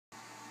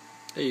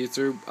Hey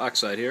YouTube,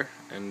 Oxide here,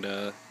 and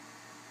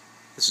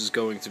this is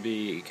going to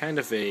be kind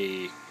of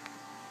a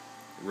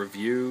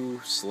review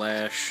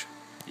slash,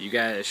 you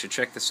guys should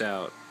check this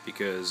out,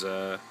 because,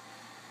 I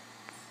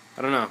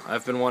don't know,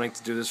 I've been wanting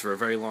to do this for a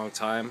very long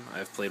time.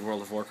 I've played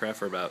World of Warcraft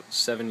for about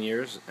 7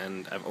 years,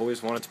 and I've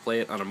always wanted to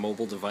play it on a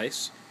mobile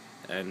device,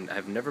 and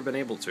I've never been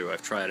able to.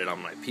 I've tried it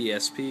on my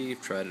PSP,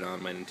 I've tried it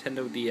on my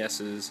Nintendo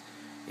DS's,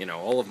 you know,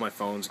 all of my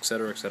phones,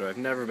 etc., etc. I've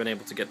never been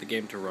able to get the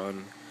game to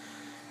run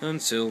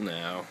until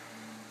now.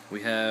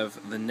 We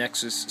have the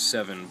Nexus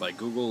 7 by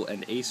Google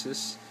and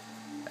Asus,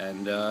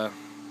 and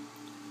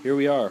here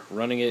we are,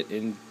 running it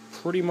in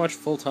pretty much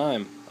full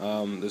time.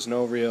 There's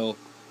no real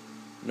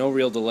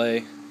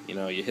delay. You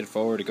know, you hit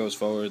forward, it goes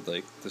forward.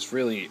 Like, there's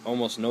really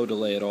almost no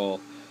delay at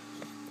all.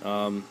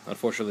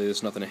 Unfortunately,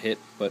 there's nothing to hit,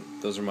 but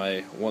those are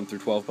my 1 through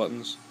 12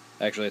 buttons.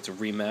 Actually, it's a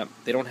remap.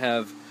 I don't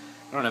have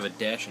a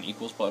dash and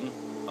equals button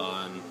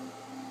on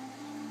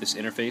this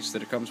interface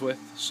that it comes with,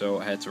 so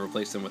I had to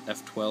replace them with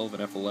F12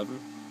 and F11.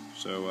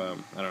 So,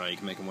 I don't know, you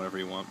can make them whatever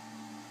you want.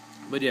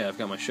 But yeah, I've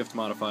got my shift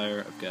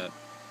modifier, I've got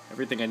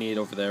everything I need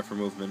over there for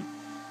movement,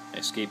 my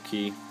escape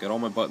key, got all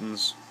my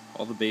buttons,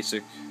 all the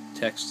basic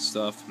text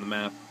stuff, the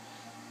map,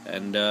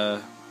 and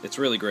it's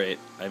really great.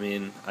 I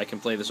mean, I can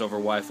play this over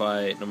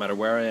Wi-Fi no matter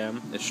where I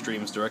am. It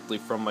streams directly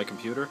from my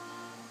computer,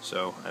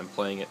 so I'm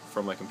playing it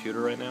from my computer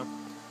right now.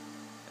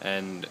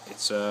 And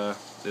it's,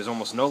 there's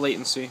almost no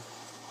latency,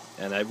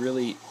 and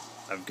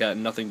I've got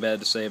nothing bad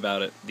to say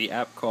about it. The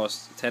app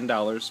costs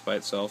 $10 by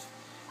itself.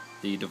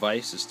 The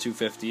device is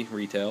 $250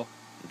 retail,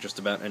 just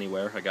about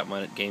anywhere. I got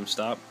mine at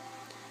GameStop.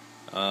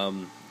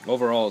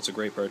 Overall, it's a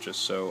great purchase,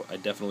 so I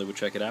definitely would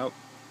check it out.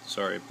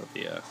 Sorry about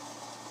the,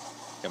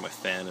 got my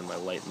fan and my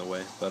light in the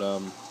way.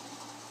 But,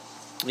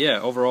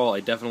 yeah, overall, I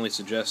definitely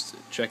suggest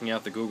checking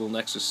out the Google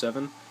Nexus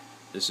 7.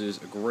 This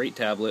is a great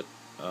tablet.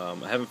 I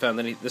haven't found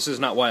any... This is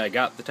not why I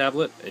got the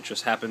tablet. It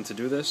just happened to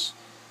do this,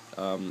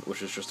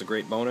 which is just a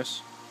great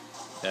bonus.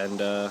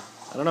 And, I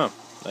don't know,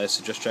 I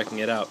suggest checking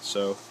it out.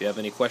 So if you have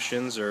any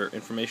questions or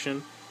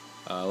information,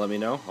 let me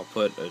know. I'll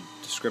put a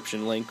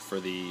description link for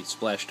the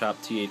Splashtop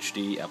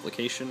THD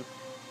application,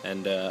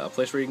 and a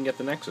place where you can get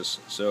the Nexus.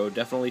 So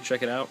definitely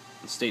check it out,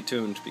 and stay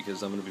tuned,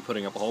 because I'm going to be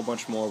putting up a whole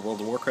bunch more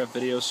World of Warcraft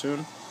videos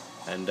soon,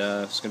 and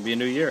it's going to be a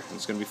new year, and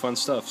it's going to be fun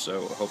stuff,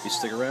 so I hope you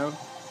stick around.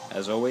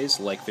 As always,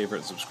 like, favorite,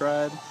 and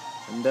subscribe,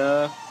 and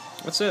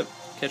that's it.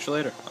 Catch you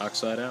later.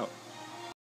 Oxide out.